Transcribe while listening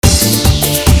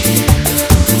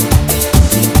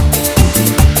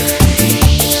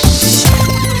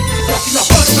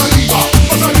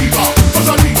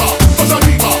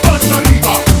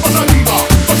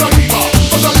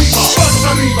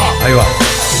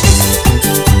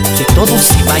todo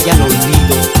se vaya al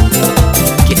olvido,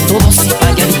 que todo se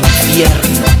vaya al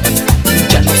infierno.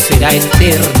 Ya no será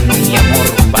eterno mi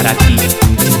amor para ti.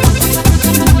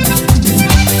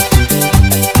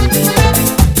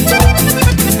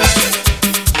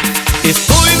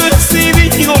 Estoy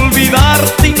decidido a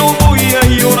olvidarte y no voy a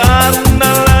llorar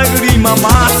una lágrima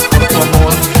más por tu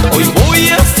amor. Hoy voy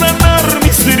a sanar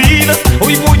mis heridas,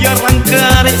 hoy voy a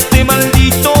arrancar este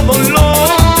maldito dolor.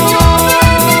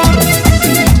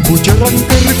 Voy a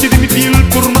arrancarte de mi piel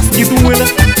por más que duela,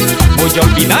 voy a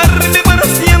olvidarme para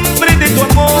siempre de tu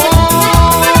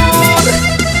amor.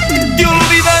 Te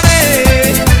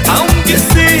olvidaré, aunque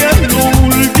sea lo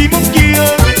último que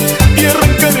haga. Te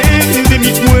arrancaré de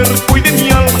mi cuerpo y de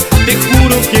mi alma, te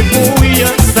juro que voy a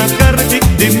sacarte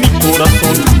de mi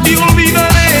corazón. Te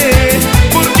olvidaré,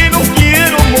 porque no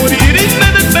quiero morir y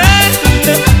me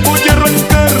detesta. Voy a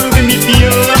arrancar de mi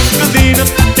piel las cadenas,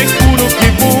 te juro que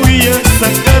voy a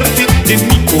sacarte de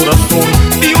mi corazón.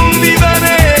 Te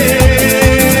olvidaré.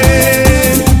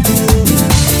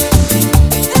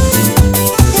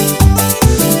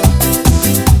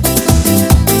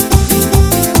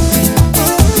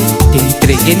 Te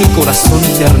entregué mi corazón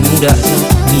y ternura,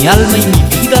 mi alma y mi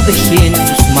vida dejé en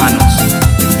tus manos.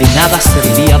 De nada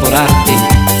servía adorarte,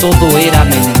 todo era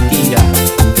mentira,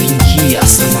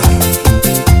 fingías amar.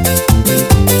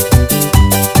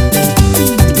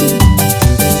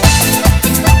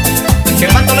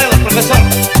 Germán Toledo, profesor,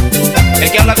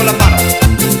 el que habla con las manos.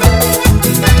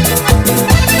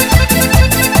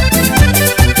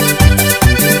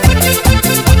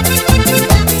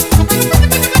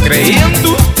 Creía en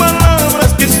tus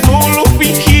palabras que solo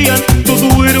fingían,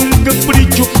 todo era un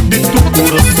capricho de tu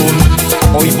corazón.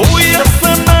 Hoy voy a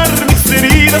sanar mis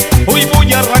heridas, hoy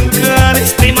voy a arrancar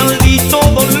este maldito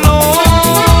dolor.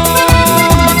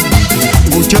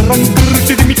 Voy a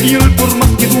arrancarte de mi piel por más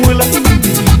que duela,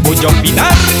 voy a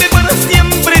olvidarme.